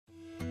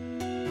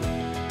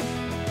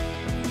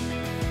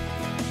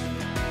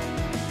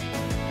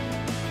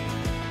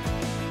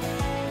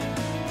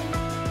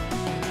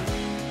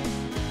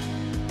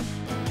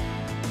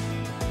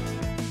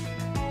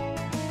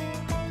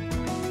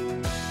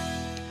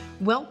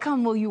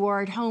Welcome. Well, you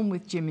are at home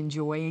with Jim and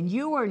Joy, and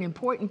you are an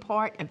important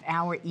part of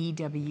our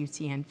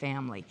EWTN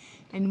family.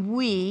 And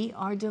we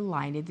are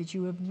delighted that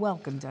you have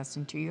welcomed us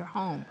into your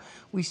home.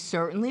 We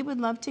certainly would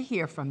love to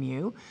hear from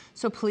you,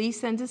 so please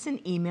send us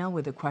an email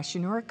with a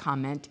question or a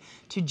comment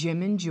to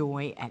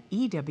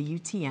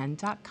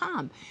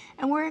jimandjoy@ewtn.com.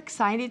 And we're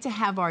excited to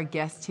have our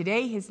guest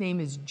today. His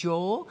name is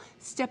Joel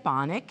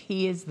Stepanek.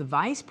 He is the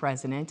Vice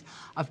President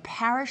of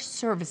Parish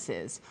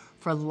Services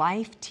for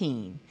Life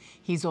Teen.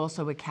 He's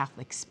also a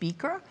Catholic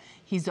speaker.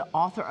 He's the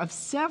author of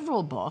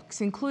several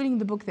books, including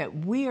the book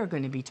that we are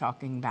going to be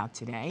talking about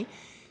today,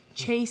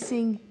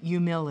 Chasing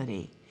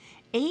Humility,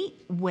 8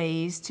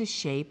 Ways to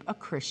Shape a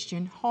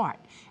Christian Heart.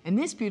 And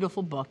this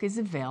beautiful book is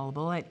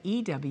available at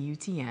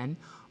ewtnrc.com.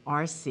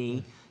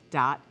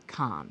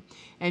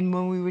 And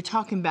when we were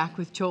talking back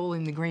with Joel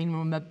in the green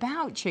room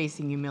about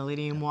Chasing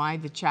Humility and why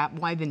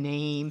the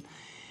name,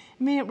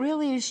 I mean, it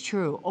really is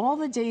true. All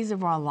the days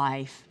of our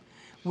life,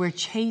 we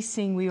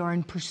are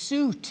in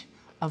pursuit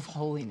of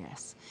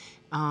holiness.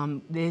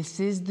 This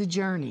is the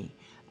journey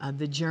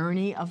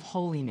of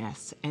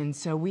holiness. And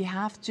so we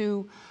have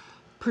to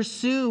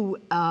pursue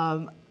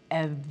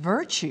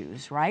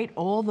virtues, right?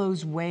 All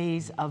those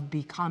ways of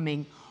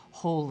becoming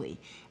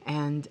holy.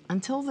 And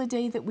until the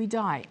day that we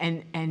die.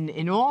 And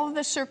in all of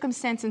the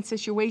circumstances and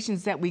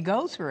situations that we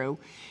go through,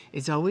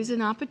 it's always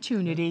an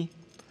opportunity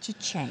to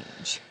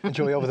change. And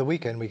Joey, over the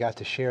weekend, we got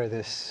to share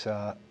this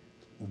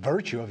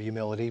virtue of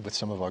humility with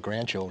some of our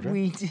grandchildren.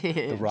 We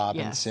did. The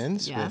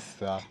Robinsons, yes.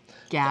 with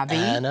Gabby.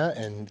 Anna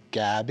and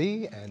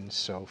Gabby and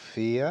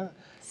Sophia.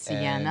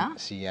 Sienna.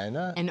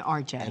 And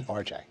RJ. And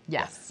RJ. Yes.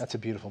 Yeah, that's a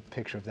beautiful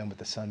picture of them with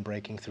the sun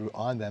breaking through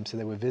on them. So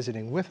they were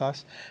visiting with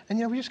us. And,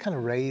 you know, we just kind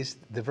of raised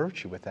the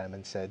virtue with them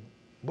and said,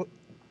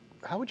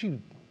 how would you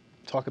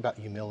talk about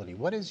humility?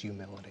 What is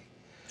humility?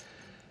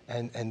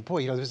 And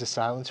boy, you know, there was a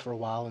silence for a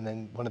while, and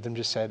then one of them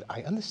just said,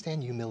 I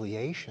understand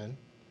humiliation.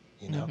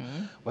 You know,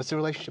 what's the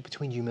relationship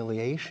between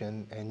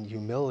humiliation and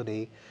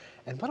humility?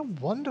 And what a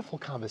wonderful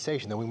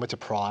conversation. Then we went to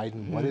pride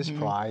and what is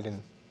pride,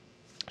 and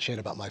shared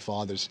about my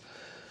father's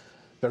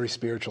very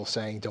spiritual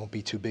saying, don't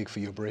be too big for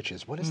your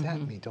britches. What does that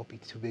mean? Don't be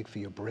too big for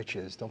your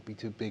britches. Don't be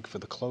too big for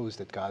the clothes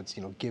that God's,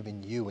 you know,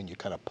 given you, and you're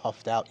kind of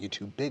puffed out. You're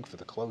too big for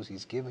the clothes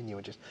he's given you.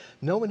 And just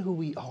knowing who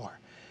we are.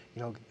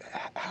 You know,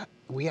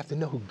 we have to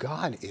know who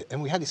God is. And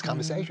we had this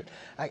conversation.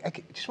 I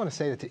just want to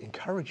say that to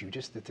encourage you,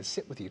 just to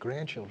sit with your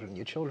grandchildren and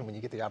your children when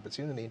you get the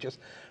opportunity, and just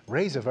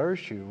raise a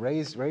virtue,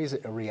 raise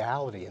a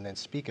reality, and then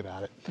speak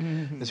about it.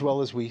 As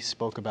well as we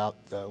spoke about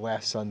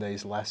last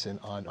Sunday's lesson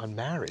on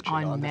marriage,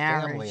 on the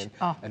family,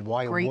 and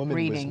why a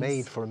woman was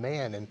made for a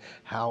man, and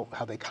how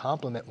they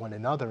complement one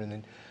another, and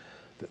then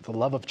the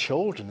love of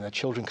children, and that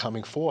children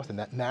coming forth, and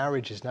that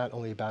marriage is not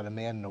only about a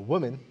man and a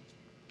woman,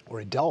 or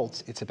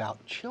adults, it's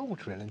about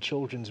children and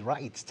children's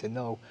rights to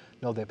know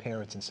their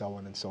parents and so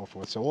on and so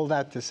forth. So all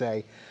that to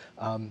say,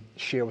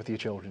 share with your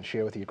children,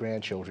 share with your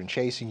grandchildren.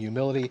 Chasing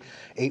Humility,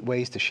 8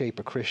 Ways to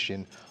Shape a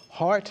Christian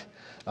Heart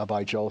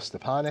by Joel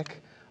Stepanek.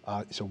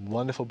 It's a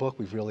wonderful book.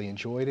 We've really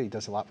enjoyed it. He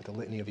does a lot with the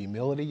Litany of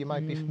Humility you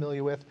might be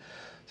familiar with.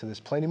 So there's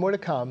plenty more to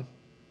come.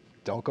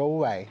 Don't go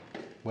away.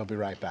 We'll be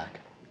right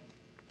back.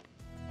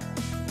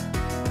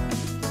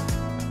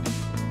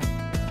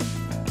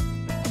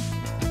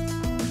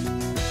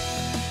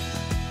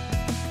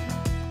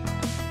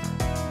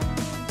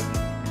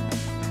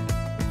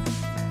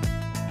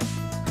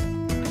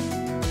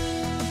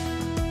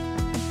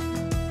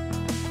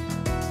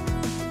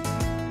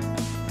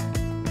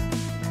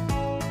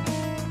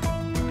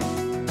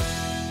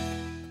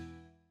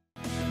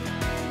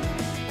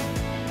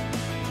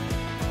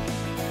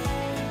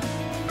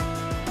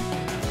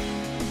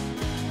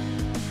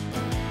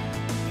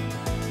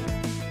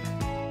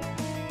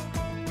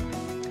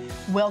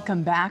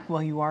 Welcome back.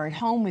 Well, you are at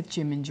home with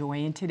Jim and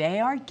Joy, and today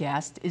our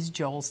guest is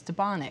Joel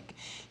Stepanek.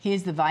 He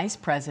is the Vice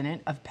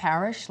President of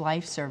Parish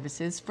Life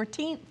Services for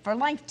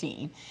Life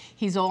Teen.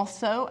 He's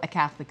also a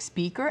Catholic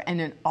speaker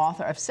and an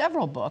author of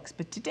several books,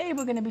 but today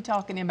we're going to be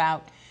talking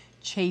about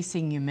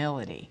Chasing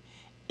Humility,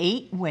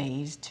 8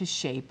 Ways to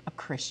Shape a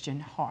Christian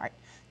Heart.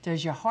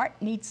 Does your heart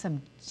need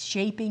some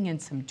shaping and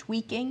some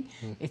tweaking?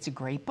 It's a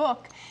great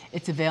book.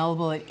 It's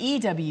available at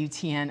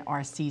ewtnrc.com,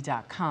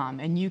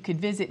 and you could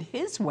visit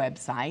his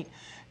website,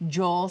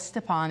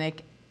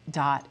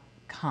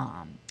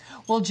 joelstepanek.com.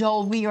 Well,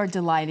 Joel, we are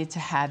delighted to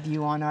have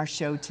you on our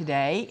show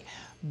today.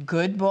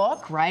 Good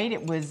book, right?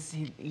 It was,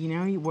 you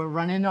know, we're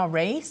running our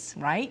race,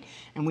 right?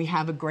 And we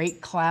have a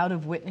great cloud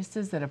of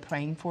witnesses that are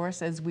praying for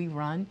us as we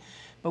run.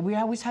 But we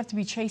always have to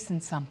be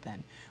chasing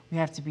something. We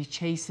have to be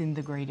chasing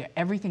the greater,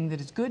 everything that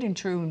is good and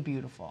true and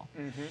beautiful.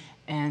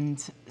 And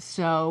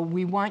so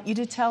we want you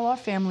to tell our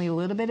family a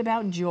little bit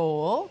about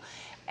Joel,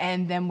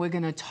 and then we're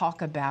going to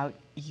talk about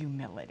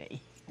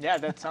humility. Yeah,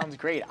 that sounds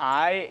great.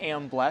 I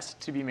am blessed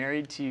to be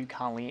married to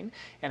Colleen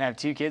and have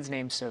 2 kids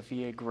named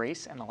Sophia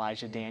Grace and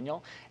Elijah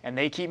Daniel, and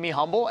they keep me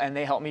humble and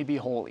they help me be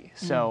holy.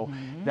 So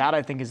that,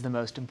 I think, is the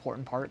most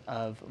important part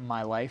of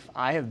my life.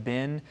 I have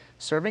been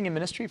serving in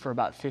ministry for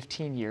about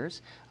 15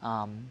 years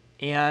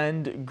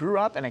and grew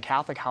up in a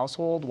Catholic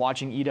household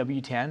watching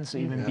EWTN, so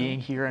even being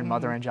here in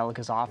Mother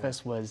Angelica's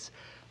office was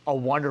a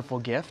wonderful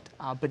gift,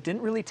 but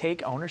didn't really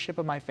take ownership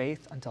of my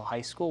faith until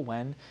high school,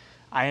 when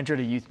I entered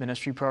a youth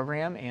ministry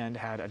program and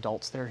had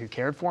adults there who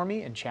cared for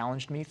me and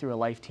challenged me through a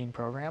life teen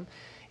program,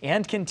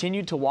 and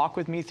continued to walk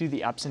with me through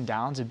the ups and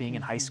downs of being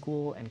in high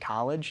school and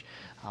college.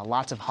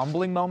 Lots of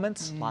humbling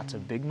moments, lots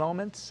of big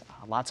moments,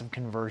 lots of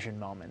conversion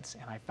moments.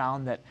 And I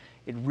found that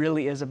it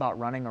really is about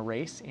running a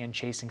race and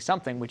chasing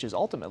something, which is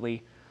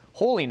ultimately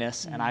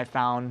holiness. And I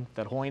found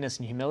that holiness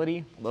and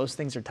humility, those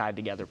things are tied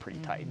together pretty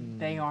tight.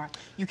 They are.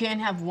 You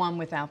can't have one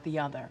without the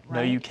other, right?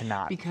 No, you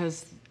cannot.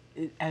 Because,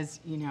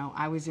 as you know,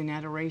 I was in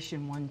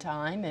adoration one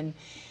time, and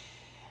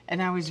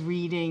I was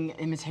reading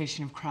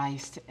Imitation of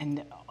Christ,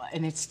 and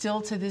it's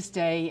still to this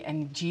day,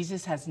 and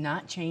Jesus has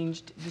not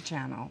changed the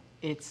channel.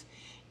 It's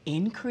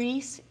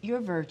increase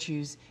your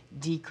virtues,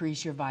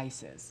 decrease your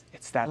vices.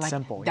 It's that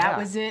simple. That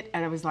was it,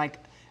 and I was like,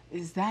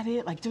 is that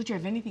it? Like, don't you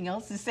have anything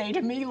else to say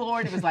to me,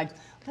 Lord? It was like,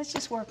 let's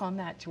just work on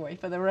that, Joy,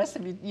 for the rest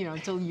of you,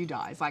 until you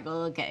die. It's like,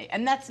 okay.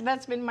 And that's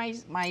been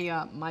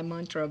my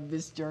mantra of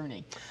this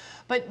journey.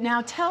 But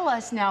now tell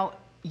us,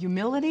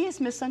 humility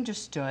is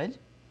misunderstood,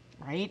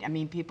 right? I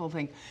mean, people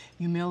think,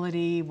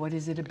 humility, what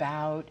is it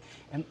about?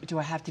 Do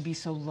I have to be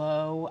so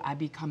low? I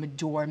become a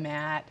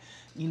doormat,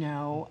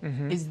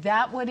 Is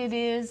that what it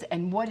is?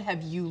 And what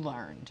have you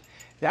learned?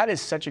 That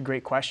is such a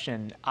great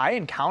question.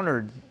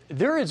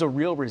 There is a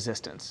real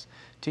resistance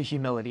to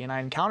humility, and I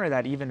encounter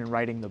that even in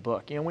writing the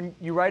book. When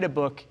you write a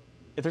book,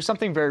 if there's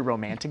something very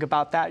romantic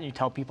about that, and you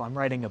tell people I'm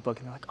writing a book,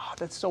 and they're like, oh,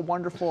 that's so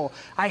wonderful.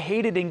 I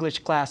hated English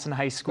class in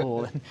high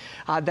school,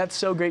 and that's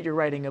so great you're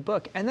writing a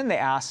book. And then they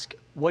ask,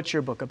 what's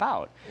your book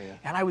about? Yeah.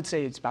 And I would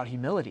say it's about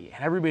humility,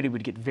 and everybody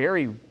would get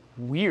very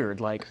weird,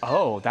 like,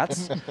 oh,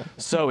 that's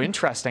so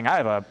interesting. I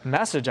have a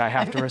message I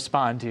have to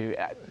respond to.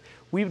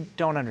 We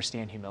don't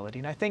understand humility,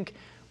 and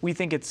we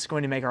think it's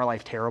going to make our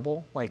life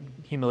terrible. Like,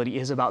 humility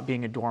is about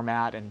being a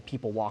doormat and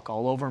people walk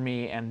all over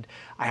me and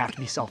I have to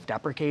be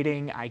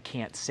self-deprecating. I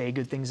can't say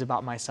good things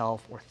about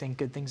myself or think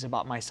good things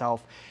about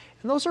myself.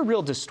 And those are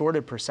real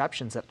distorted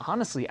perceptions that,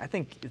 honestly, I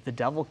think the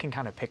devil can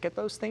kind of pick at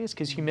those things,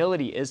 because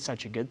humility is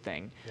such a good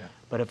thing. Yeah.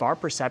 But if our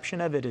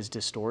perception of it is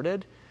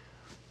distorted,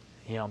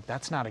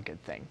 that's not a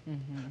good thing.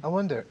 I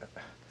wonder,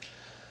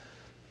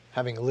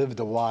 having lived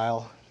a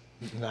while,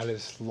 not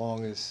as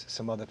long as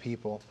some other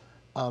people,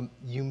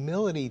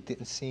 humility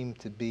didn't seem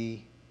to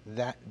be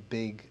that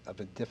big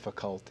of a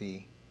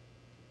difficulty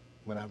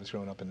when I was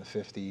growing up in the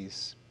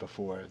 50s,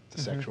 before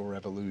the sexual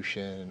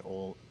revolution and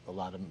a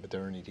lot of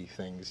modernity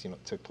things,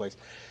 took place.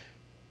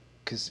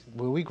 Because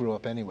where we grew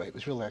up anyway, it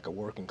was really like a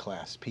working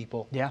class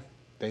people. Yeah.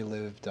 They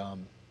lived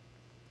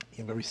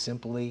very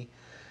simply.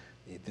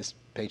 This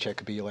paycheck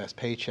could be your last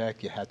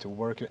paycheck. You had to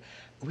work.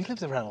 We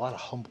lived around a lot of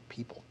humble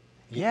people.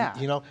 Yeah.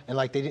 And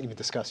like, they didn't even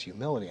discuss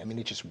humility. I mean,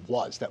 it just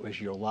was. That was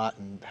your lot,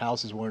 and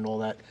houses weren't all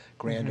that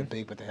grand or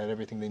big, but they had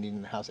everything they needed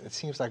in the house. And it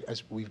seems like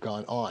as we've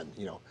gone on,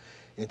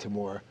 into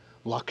more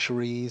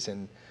luxuries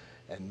and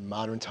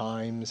modern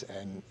times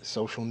and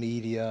social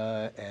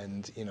media,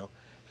 and,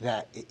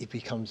 that it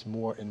becomes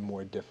more and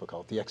more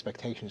difficult. The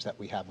expectations that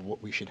we have of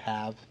what we should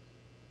have,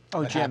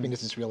 what Jim,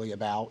 happiness is really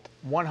about.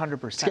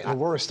 100%. It's getting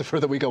worse the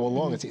further we go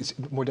along. It's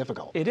more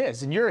difficult. It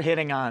is, and you're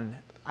hitting on,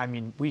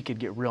 we could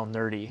get real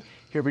nerdy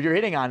here, but you're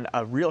hitting on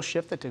a real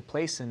shift that took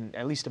place in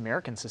at least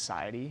American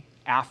society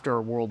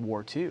after World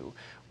War II,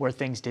 where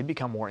things did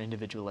become more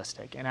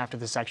individualistic. And after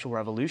the sexual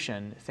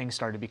revolution, things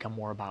started to become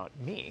more about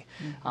me.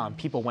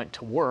 People went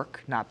to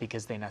work, not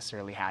because they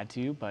necessarily had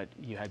to, but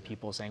you had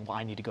people saying, well,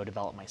 I need to go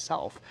develop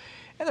myself.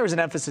 And there was an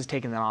emphasis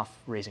taken off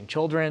raising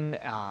children.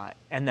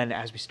 And then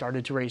as we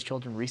started to raise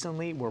children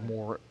recently, we're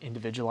more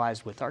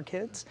individualized with our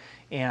kids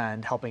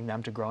and helping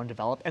them to grow and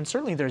develop. And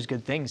certainly there's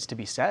good things to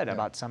be said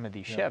about some of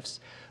these shifts.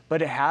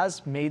 But it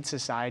has made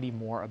society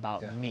more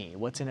about me,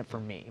 what's in it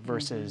for me,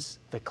 versus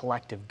the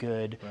collective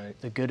good,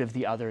 the good of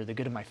the other, the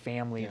good of my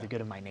family, the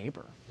good of my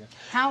neighbor.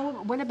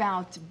 What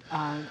about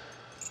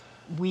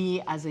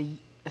we as a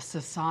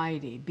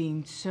society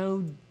being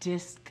so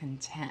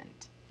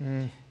discontent?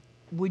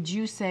 Would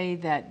you say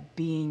that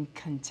being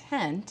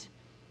content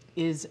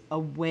is a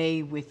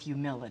way with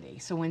humility?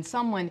 So when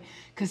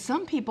because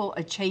some people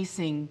are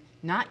chasing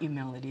not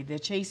humility, they're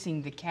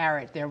chasing the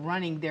carrot, they're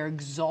running, they're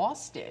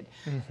exhausted,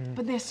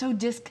 but they're so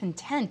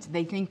discontent.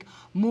 They think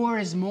more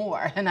is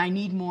more, and I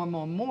need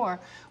more,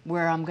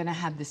 where I'm gonna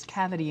have this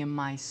cavity in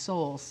my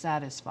soul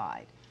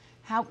satisfied.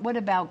 What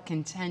about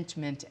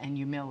contentment and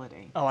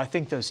humility? Oh, I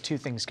think those two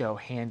things go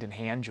hand in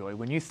hand, Joy.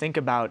 When you think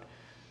about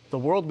the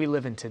world we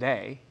live in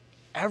today,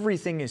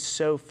 everything is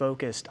so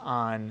focused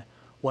on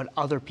what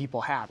other people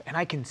have, and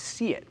I can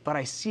see it, but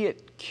I see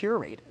it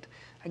curated.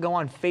 I go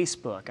on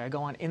Facebook, I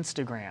go on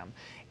Instagram,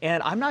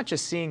 and I'm not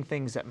just seeing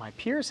things that my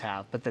peers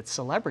have, but that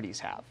celebrities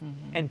have.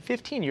 And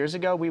 15 years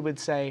ago, we would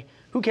say,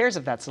 who cares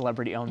if that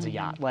celebrity owns a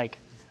yacht? Like,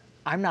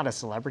 I'm not a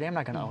celebrity, I'm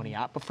not gonna own a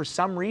yacht, but for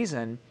some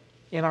reason,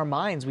 in our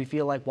minds, we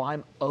feel like, well,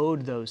 I'm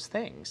owed those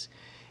things.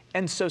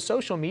 And so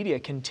social media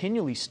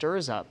continually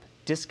stirs up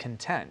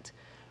discontent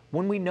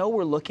when we know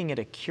we're looking at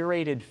a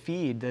curated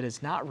feed that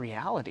is not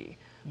reality,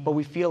 but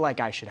we feel like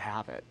I should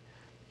have it.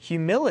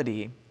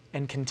 Humility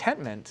and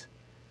contentment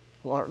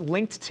are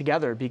linked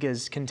together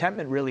because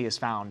contentment really is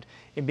found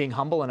in being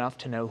humble enough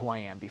to know who I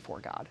am before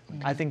God.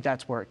 I think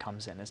that's where it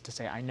comes in, is to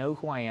say, I know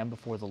who I am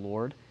before the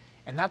Lord,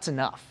 and that's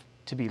enough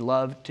to be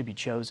loved, to be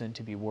chosen,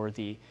 to be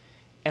worthy.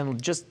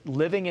 And just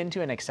living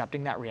into and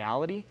accepting that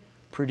reality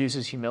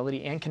produces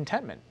humility and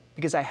contentment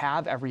because I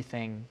have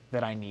everything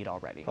that I need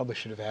already. Probably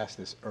should have asked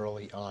this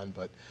early on,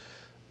 but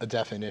a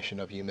definition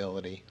of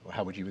humility, or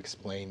how would you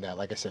explain that?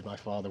 Like I said, my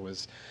father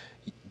was,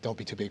 don't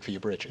be too big for your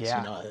britches.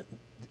 Yeah. You know, it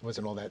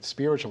wasn't all that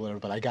spiritual,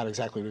 but I got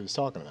exactly what he was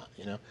talking about,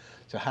 you know?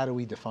 So how do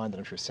we define that?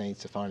 I'm sure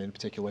saints define it in a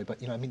particular way, but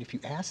you know, I mean, if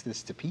you ask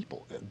this to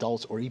people,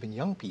 adults or even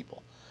young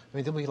people, I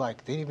mean, they'll be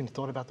like, they didn't even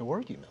thought about the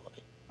word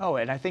humility. Oh,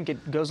 and I think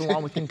it goes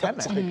along with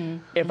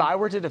contentment. If I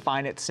were to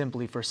define it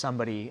simply for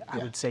somebody, I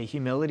would say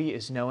humility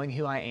is knowing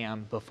who I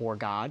am before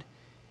God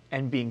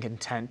and being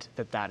content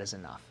that that is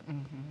enough.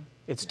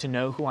 It's to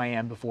know who I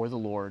am before the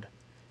Lord.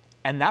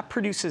 And that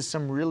produces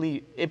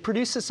it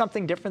produces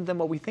something different than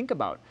what we think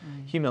about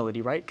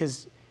humility, right?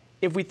 Because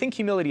if we think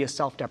humility is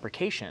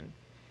self-deprecation,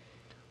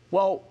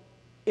 well,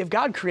 if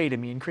God created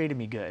me and created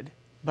me good,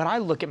 but I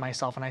look at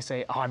myself and I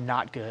say, oh, I'm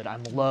not good,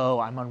 I'm low,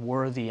 I'm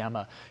unworthy, I'm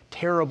a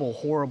terrible,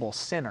 horrible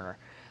sinner.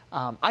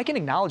 I can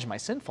acknowledge my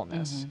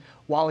sinfulness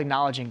while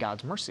acknowledging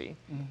God's mercy.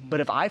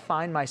 But if I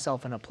find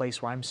myself in a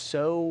place where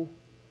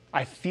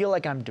I feel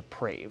like I'm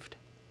depraved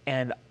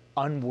and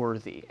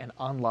unworthy and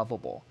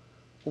unlovable,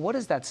 well, what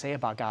does that say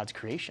about God's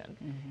creation?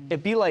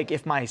 It'd be like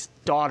if my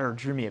daughter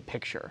drew me a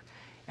picture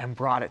and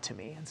brought it to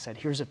me and said,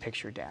 here's a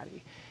picture,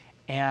 Daddy.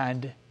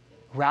 And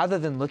rather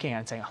than looking at it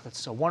and saying, oh,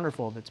 that's so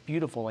wonderful, that's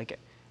beautiful, like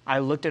I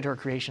looked at her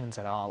creation and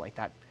said, oh, like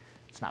that,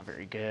 it's not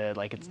very good.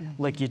 Like it's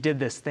like you did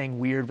this thing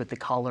weird with the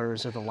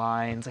colors or the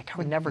lines. Like I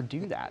would never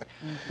do that.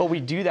 But we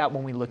do that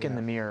when we look in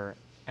the mirror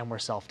and we're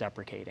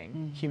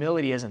self-deprecating.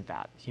 Humility isn't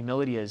that.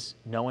 Humility is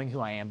knowing who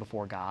I am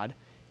before God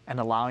and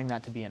allowing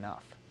that to be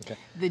enough. Okay.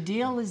 The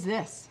deal is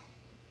this.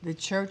 The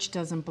church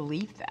doesn't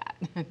believe that.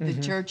 The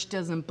church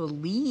doesn't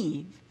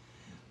believe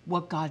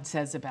what God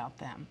says about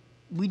them.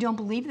 We don't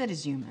believe that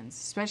as humans,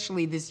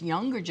 especially this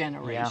younger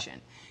generation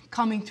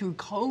coming through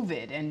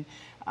COVID and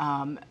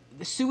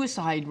the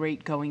suicide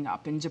rate going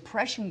up and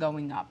depression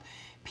going up.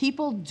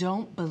 People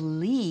don't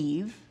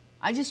believe.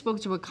 I just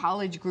spoke to a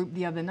college group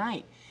the other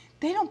night.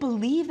 They don't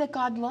believe that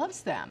God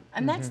loves them.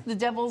 And that's the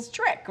devil's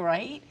trick,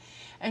 right?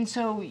 And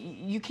so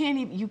you can't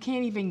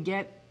even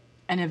get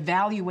an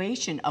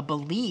evaluation, a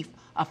belief,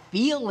 a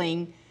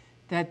feeling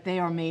that they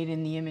are made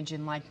in the image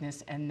and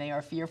likeness and they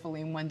are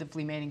fearfully and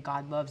wonderfully made and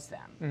God loves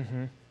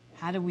them.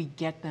 How do we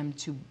get them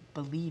to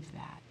believe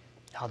that?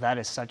 Oh, that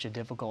is such a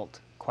difficult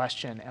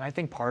question. And I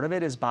think part of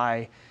it is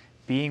by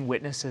being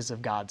witnesses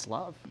of God's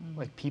love.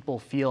 Like people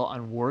feel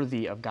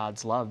unworthy of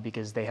God's love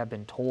because they have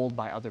been told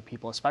by other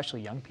people,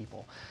 especially young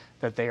people,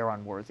 that they are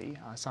unworthy.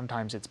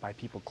 Sometimes it's by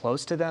people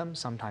close to them,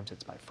 sometimes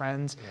it's by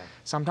friends,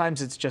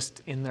 sometimes it's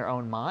just in their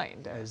own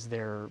mind as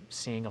they're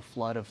seeing a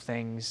flood of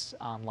things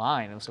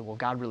online and say, well,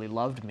 God really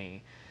loved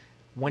me.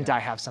 Wouldn't I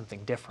have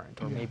something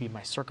different? Or maybe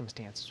my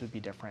circumstances would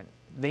be different.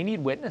 They need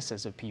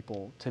witnesses of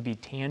people to be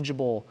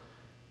tangible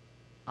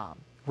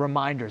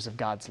reminders of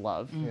God's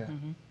love.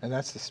 And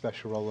that's the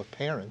special role of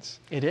parents.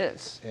 It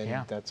is.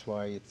 And that's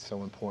why it's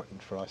so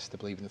important for us to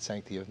believe in the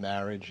sanctity of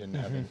marriage and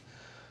having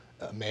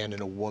a man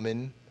and a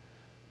woman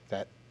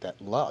that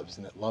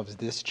loves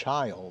this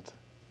child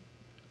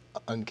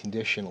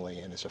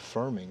unconditionally and is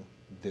affirming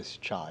this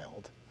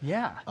child.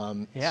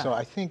 So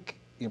I think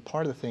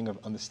part of the thing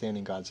of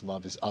understanding God's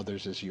love is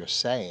others, as you're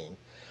saying,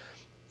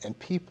 and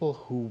people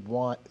who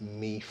want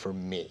me for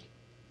me.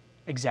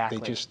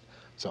 Exactly.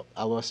 So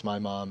I lost my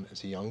mom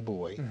as a young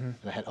boy, and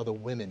I had other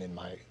women in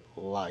my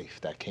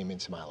life that came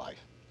into my life,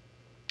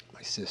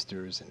 my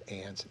sisters and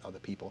aunts and other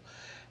people.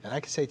 And I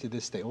can say to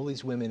this day, all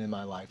these women in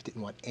my life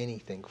didn't want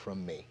anything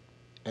from me,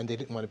 and they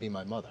didn't want to be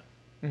my mother.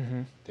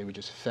 They were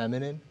just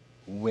feminine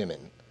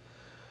women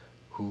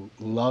who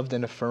loved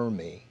and affirmed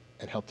me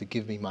and helped to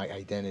give me my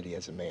identity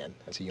as a man,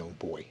 as a young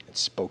boy, and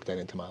spoke that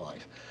into my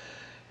life.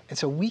 And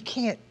so we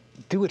can't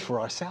do it for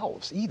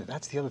ourselves either.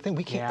 That's the other thing.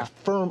 We can't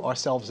affirm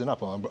ourselves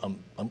enough. Well,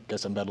 I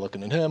guess I'm better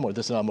looking than him, or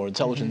this, and I'm more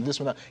intelligent than this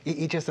one.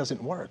 It just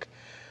doesn't work.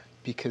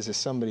 Because as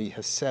somebody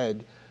has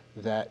said,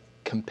 that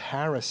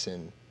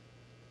comparison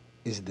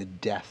is the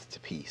death to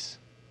peace.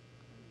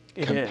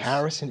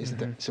 Comparison is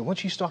the so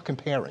once you start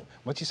comparing,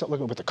 once you start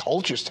looking at what the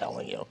culture's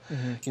telling you,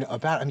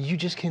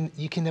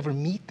 you can never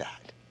meet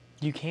that.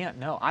 You can't,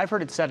 no. I've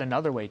heard it said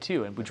another way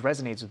too, and which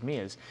resonates with me,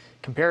 is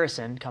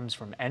comparison comes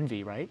from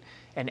envy, right?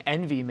 And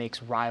envy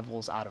makes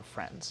rivals out of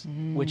friends,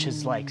 which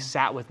has like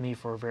sat with me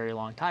for a very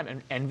long time.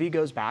 And envy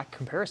goes back,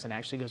 comparison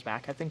actually goes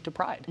back, I think, to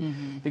pride.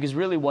 Because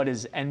really, what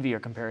is envy or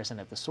comparison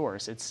at the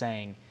source? It's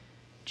saying,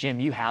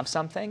 Jim, you have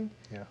something,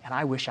 and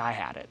I wish I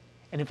had it.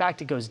 And in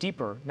fact, it goes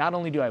deeper. Not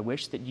only do I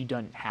wish that you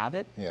don't have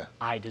it,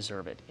 I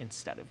deserve it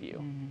instead of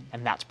you.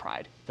 And that's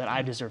pride, that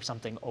I deserve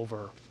something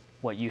over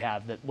what you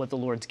have, that what the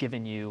Lord's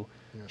given you,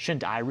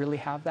 shouldn't I really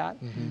have that?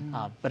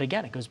 But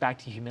again, it goes back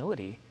to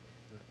humility.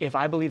 If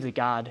I believe that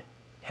God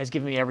has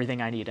given me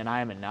everything I need and I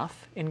am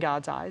enough in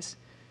God's eyes,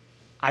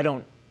 I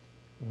don't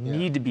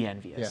need to be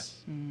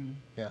envious.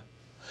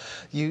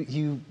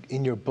 You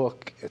in your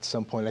book at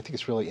some point, I think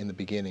it's really in the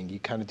beginning, you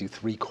kind of do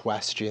 3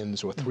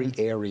 questions or 3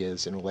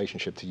 areas in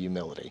relationship to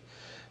humility.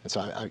 And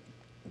so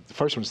the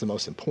first one is the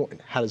most important.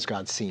 How does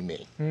God see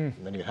me? And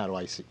then how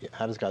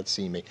does God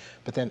see me?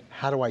 But then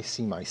how do I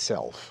see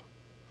myself?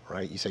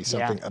 Right? You say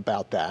something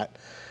about that.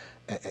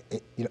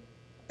 You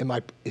know,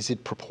 is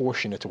it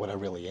proportionate to what I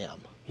really am?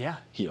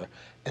 Here.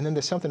 And then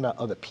there's something about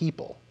other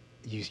people.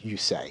 You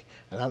say,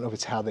 and I don't know if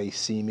it's how they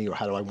see me or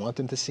how do I want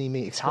them to see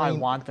me. It's how I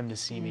want them to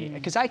see me,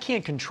 because I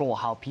can't control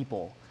how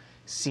people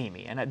see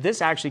me. And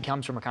this actually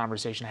comes from a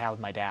conversation I had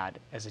with my dad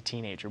as a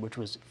teenager, which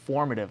was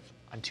formative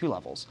on 2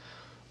 levels.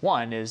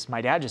 One is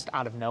my dad just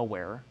out of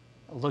nowhere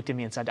looked at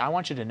me and said, I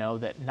want you to know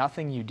that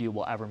nothing you do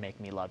will ever make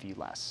me love you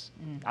less.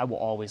 I will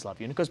always love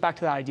you. And it goes back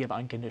to the idea of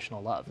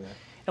unconditional love.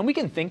 And we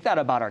can think that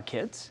about our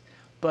kids,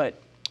 but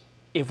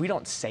if we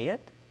don't say it,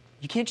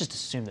 you can't just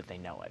assume that they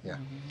know it.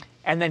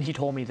 And then he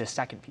told me this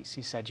second piece.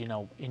 He said, you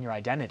know, in your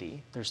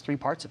identity, there's 3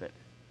 parts of it.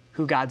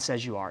 Who God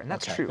says you are, and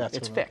that's true.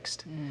 It's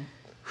fixed.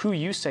 Who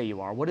you say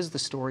you are. What is the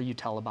story you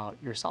tell about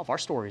yourself? Our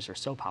stories are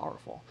so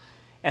powerful.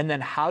 And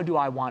then how do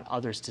I want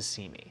others to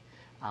see me?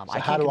 So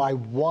how do I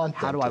want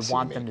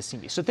them to see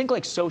me? So think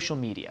like social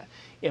media.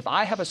 If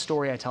I have a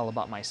story I tell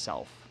about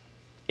myself,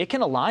 it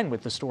can align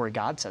with the story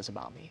God says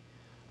about me.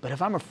 But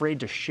if I'm afraid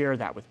to share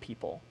that with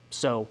people,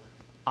 so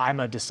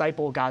I'm a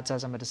disciple, God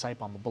says I'm a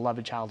disciple, I'm a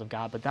beloved child of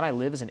God, but then I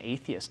live as an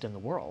atheist in the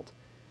world,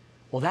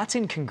 well, that's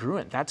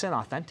incongruent, that's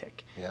inauthentic.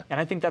 And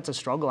I think that's a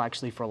struggle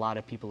actually for a lot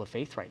of people of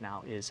faith right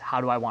now, is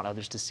how do I want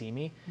others to see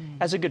me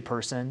as a good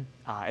person,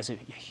 as a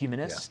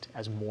humanist,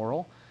 as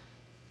moral,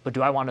 but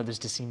do I want others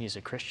to see me as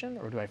a Christian,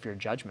 or do I fear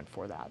judgment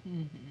for that?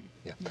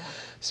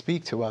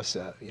 Speak to us,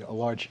 you know, a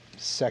large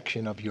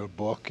section of your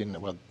book and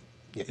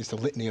is the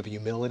litany of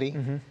humility.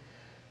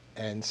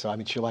 And so, I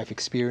mean, it's your life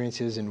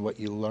experiences and what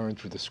you learned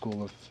through the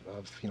school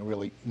of you know,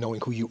 really knowing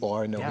who you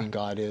are, knowing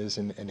God is,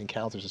 and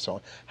encounters and so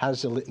on.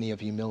 How's the litany of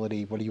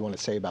humility? What do you want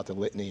to say about the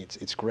litany?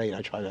 It's great.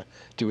 I try to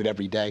do it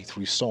every day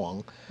through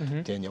song.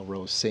 Danielle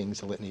Rose sings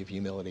the litany of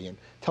humility. And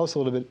tell us a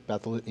little bit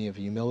about the litany of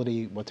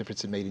humility, what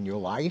difference it made in your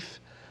life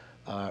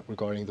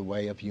regarding the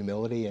way of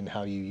humility, and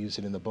how you use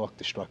it in the book,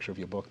 the structure of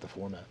your book, the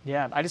format.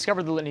 I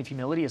discovered the litany of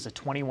humility as a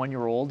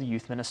 21-year-old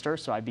youth minister.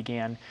 So I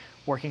began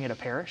working at a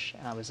parish,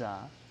 and I was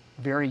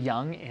very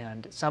young,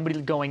 and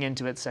somebody going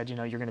into it said, you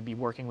know, you're going to be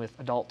working with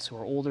adults who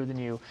are older than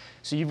you,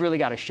 so you've really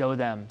got to show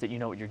them that you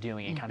know what you're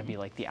doing and kind of be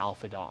like the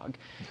alpha dog.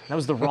 And that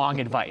was the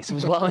wrong advice. It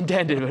was well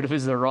intended, but it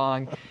was the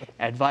wrong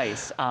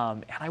advice.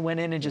 And I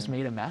went in and just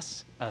made a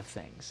mess of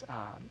things.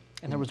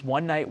 And there was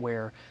one night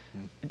where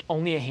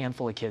only a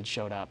handful of kids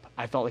showed up.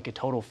 I felt like a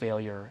total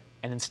failure,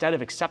 and instead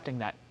of accepting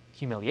that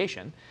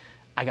humiliation,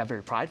 I got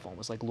very prideful and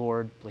was like,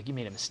 Lord, like, you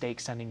made a mistake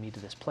sending me to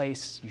this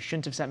place. You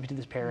shouldn't have sent me to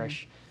this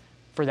parish.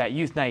 For that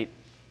youth night,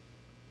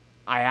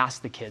 I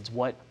asked the kids,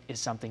 what is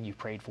something you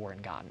prayed for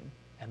and gotten?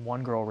 And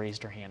one girl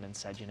raised her hand and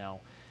said, you know,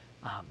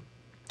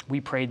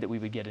 we prayed that we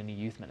would get a new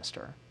youth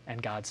minister,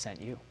 and God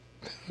sent you.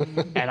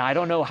 And I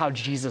don't know how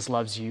Jesus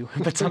loves you,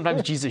 but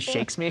sometimes Jesus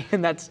shakes me,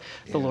 and that's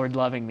the Lord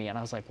loving me. And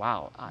I was like,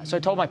 wow. So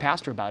I told my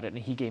pastor about it, and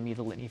he gave me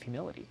the litany of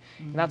humility.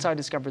 And that's how I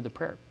discovered the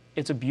prayer.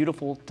 It's a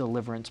beautiful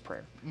deliverance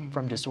prayer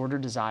from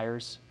disordered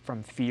desires,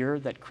 from fear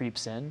that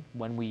creeps in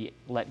when we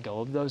let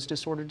go of those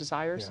disordered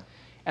desires.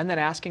 And then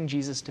asking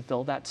Jesus to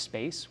fill that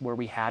space where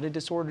we had a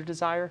disordered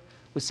desire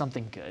with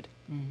something good.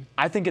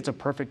 I think it's a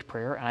perfect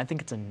prayer, and I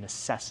think it's a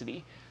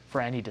necessity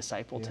for any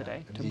disciple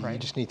today to pray. You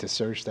just need to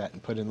search that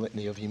and put in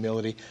Litany of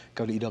Humility.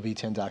 Go to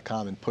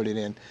EWTN.com and put it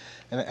in.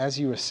 And as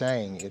you were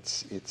saying,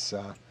 it's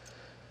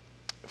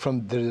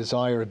from the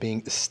desire of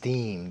being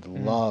esteemed,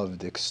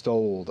 loved,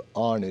 extolled,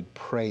 honored,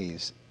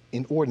 praised,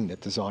 inordinate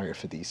desire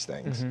for these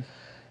things,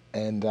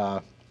 and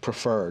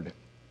preferred,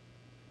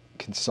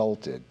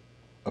 consulted,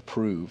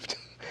 approved.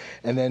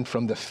 And then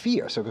from the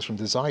fear, so it goes from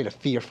desire to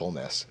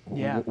fearfulness.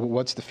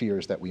 What's the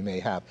fears that we may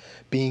have?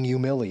 Being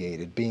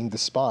humiliated, being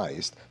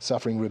despised,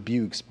 suffering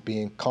rebukes,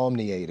 being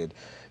calumniated,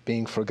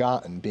 being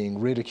forgotten, being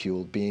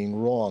ridiculed, being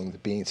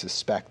wronged, being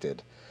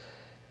suspected.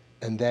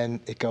 And then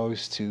it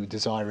goes to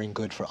desiring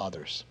good for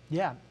others.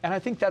 Yeah, and I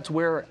think that's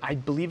where I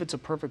believe it's a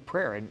perfect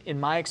prayer. And in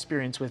my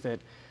experience with it,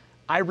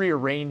 I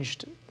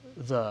rearranged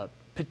the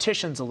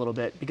petitions a little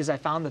bit because I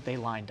found that they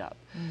lined up.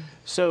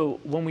 So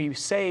when we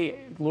say,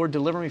 Lord,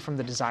 deliver me from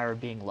the desire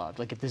of being loved,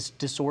 like this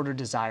disordered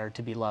desire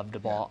to be loved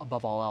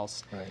above all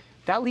else,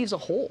 that leaves a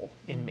hole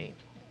in me.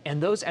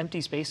 And those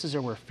empty spaces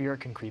are where fear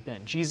can creep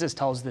in. Jesus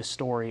tells this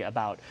story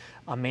about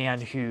a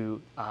man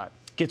who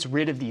gets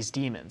rid of these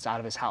demons out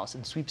of his house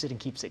and sweeps it and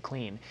keeps it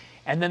clean.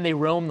 And then they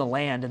roam the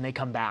land and they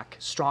come back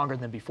stronger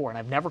than before. And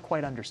I've never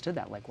quite understood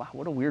that. Like, wow,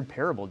 what a weird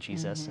parable,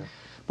 Jesus.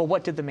 But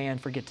what did the man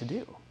forget to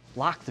do?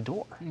 Lock the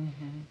door.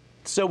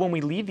 So when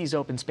we leave these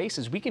open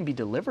spaces, we can be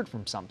delivered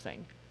from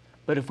something.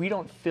 But if we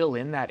don't fill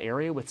in that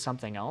area with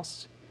something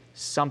else,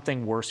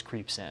 something worse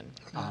creeps in.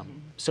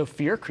 So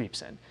fear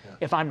creeps in.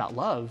 If I'm not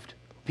loved,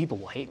 people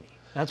will hate me.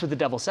 That's what the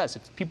devil says.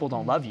 If people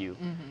don't love you,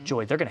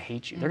 Joy, they're going to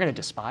hate you. They're going to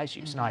despise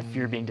you. So now I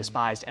fear being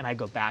despised, and I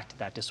go back to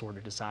that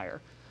disordered desire.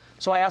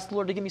 So I ask the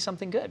Lord to give me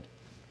something good,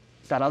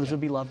 that others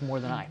would be loved more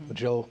than I. Well,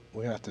 Joel,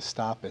 we're going to have to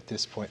stop at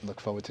this point and look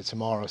forward to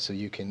tomorrow so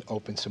you can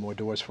open some more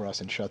doors for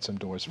us and shut some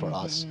doors for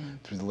us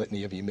through the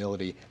Litany of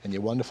Humility and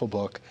your wonderful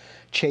book,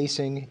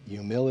 Chasing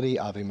Humility,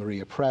 Ave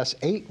Maria Press,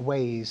 8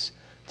 Ways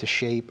to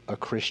Shape a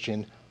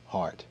Christian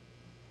Heart.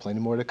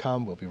 Plenty more to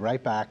come. We'll be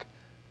right back.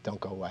 Don't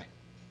go away.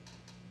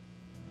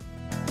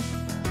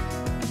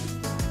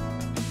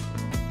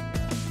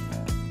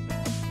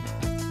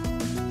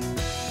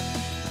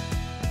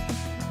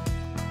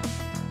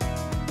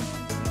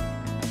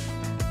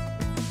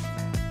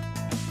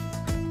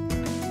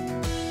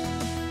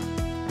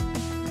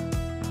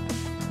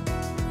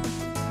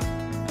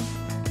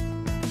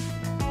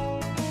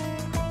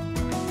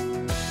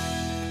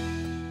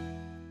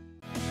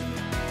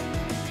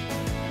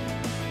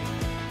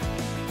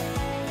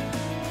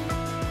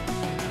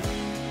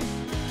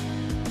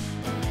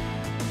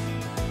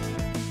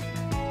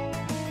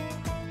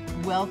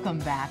 Welcome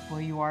back.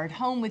 Well, you are at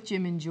home with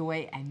Jim and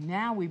Joy, and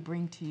now we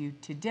bring to you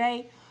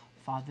today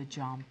Father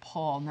John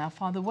Paul. Now,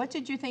 Father, what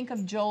did you think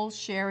of Joel's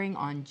sharing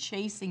on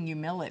chasing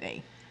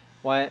humility?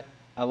 Well,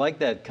 I like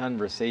that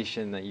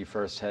conversation that you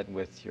first had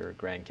with your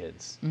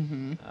grandkids,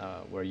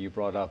 where you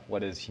brought up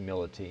what is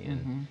humility,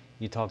 and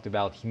you talked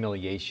about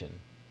humiliation,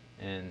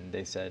 and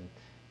they said,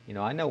 you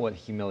know, I know what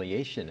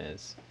humiliation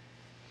is,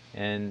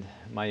 and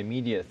my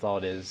immediate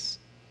thought is,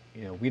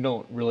 you know, we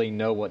don't really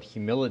know what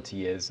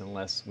humility is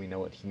unless we know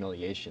what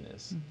humiliation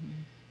is.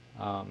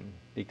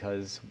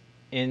 Because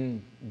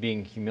in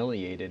being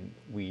humiliated,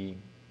 we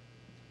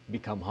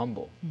become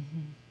humble.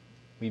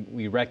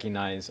 We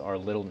recognize our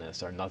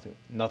littleness, our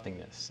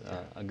nothingness.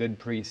 A good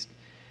priest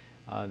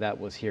that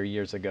was here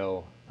years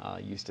ago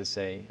used to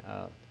say,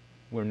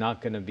 we're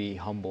not going to be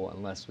humble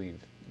unless we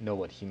know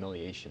what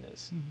humiliation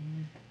is.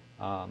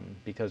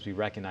 Because we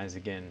recognize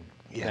again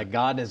that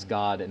God is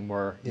God and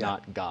we're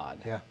not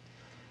God.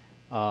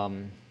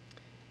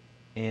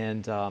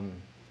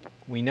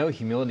 We know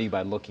humility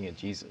by looking at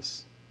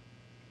Jesus,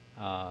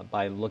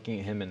 by looking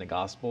at him in the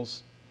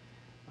Gospels.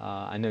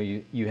 I know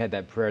you had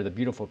that prayer, the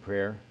beautiful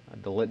prayer,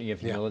 the Litany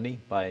of Humility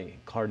by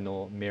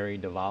Cardinal Mary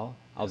Duval.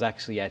 I was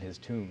actually at his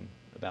tomb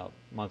about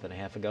a month and a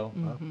half ago,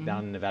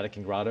 down in the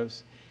Vatican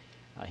Grottos.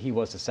 He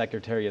was the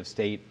Secretary of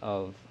State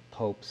of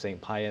Pope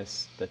St.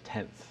 Pius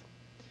X,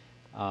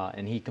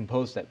 and he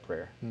composed that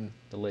prayer,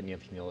 the Litany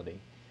of Humility.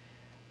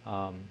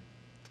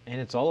 And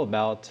it's all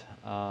about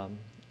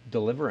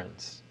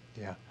deliverance.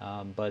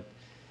 But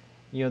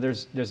you know,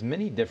 there's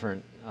many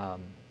different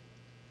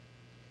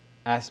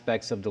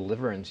aspects of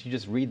deliverance. You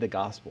just read the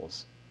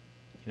Gospels.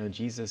 You know,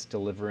 Jesus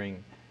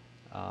delivering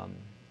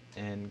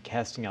and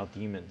casting out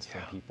demons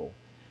from people,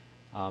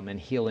 and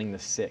healing the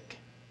sick,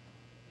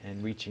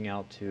 and reaching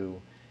out to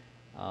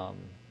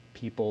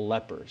people,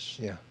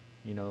 lepers.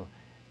 You know,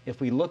 if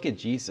we look at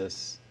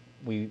Jesus,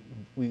 we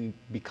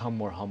become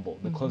more humble.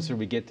 The closer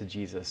we get to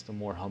Jesus, the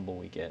more humble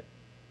we get.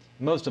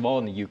 Most of all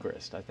in the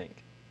Eucharist, I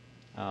think.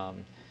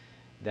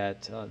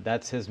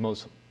 That's his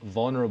most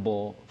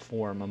vulnerable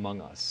form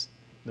among us,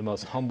 the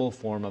most humble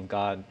form of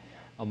God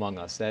among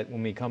us. That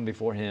when we come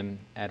before him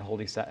at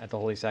the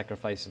Holy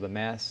Sacrifice of the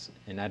Mass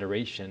in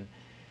adoration,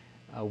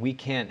 we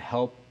can't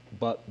help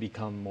but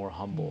become more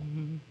humble.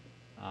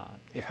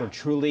 If we're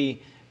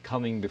truly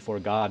coming before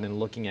God and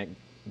looking at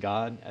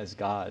God as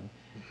God,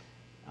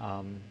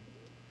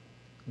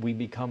 we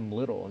become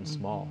little and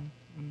small.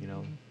 You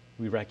know,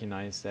 we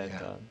recognize that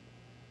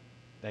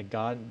that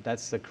God,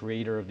 that's the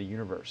creator of the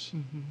universe.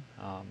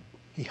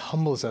 He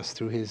humbles us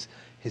through his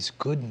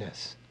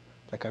goodness.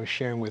 Like I was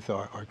sharing with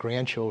our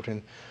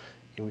grandchildren,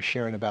 he was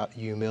sharing about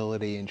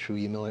humility and true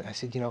humility. I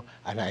said, you know,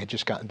 and I had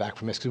just gotten back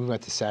from Mass, because we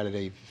went to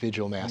Saturday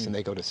Vigil Mass and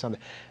they go to Sunday.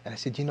 And I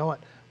said, you know what,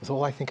 with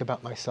all I think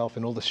about myself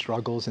and all the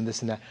struggles and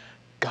this and that,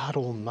 God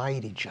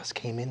Almighty just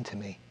came into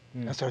me.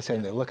 I started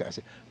saying, look at it. I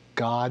said,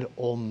 God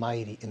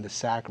Almighty in the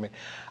sacrament.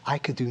 I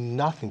could do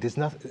nothing. There's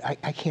nothing.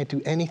 I can't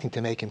do anything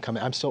to make him come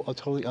in. I'm so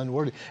totally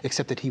unworthy,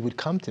 except that he would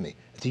come to me.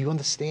 Do you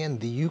understand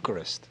the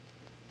Eucharist?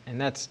 And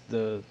that's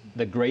the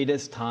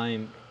greatest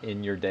time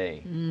in your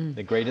day,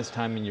 the greatest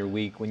time in your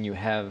week, when you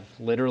have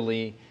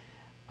literally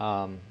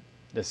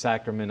the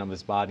sacrament of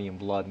his body and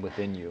blood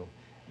within you.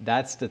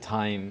 That's the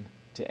time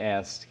to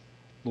ask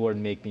Lord,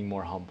 make me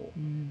more humble.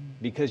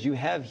 Because you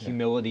have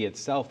humility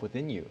itself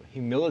within you.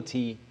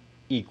 Humility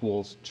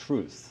equals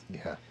truth.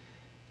 Yeah.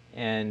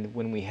 And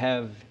when we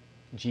have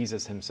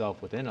Jesus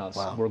himself within us,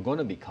 Wow. we're going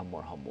to become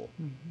more humble.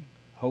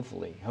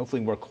 Hopefully.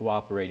 Hopefully we're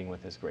cooperating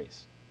with his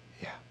grace.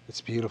 Yeah, it's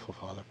beautiful,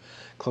 Father.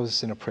 Close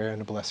us in a prayer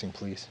and a blessing,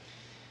 please.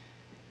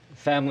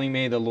 Family,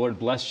 may the Lord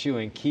bless you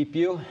and keep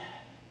you.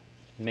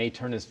 May he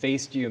turn his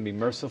face to you and be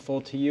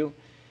merciful to you.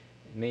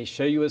 May he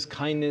show you his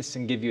kindness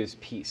and give you his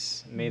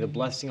peace. May the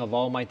blessing of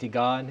Almighty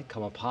God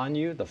come upon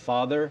you, the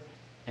Father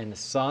and the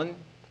Son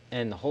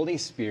and the Holy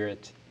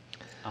Spirit.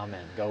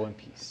 Amen. Go in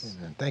peace.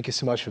 Amen. Thank you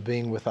so much for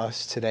being with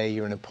us today.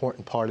 You're an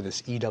important part of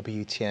this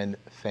EWTN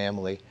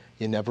family.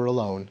 You're never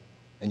alone,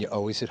 and you're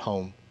always at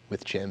home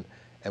with Jim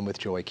and with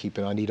Joy. Keep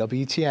it on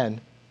EWTN.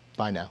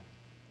 Bye now.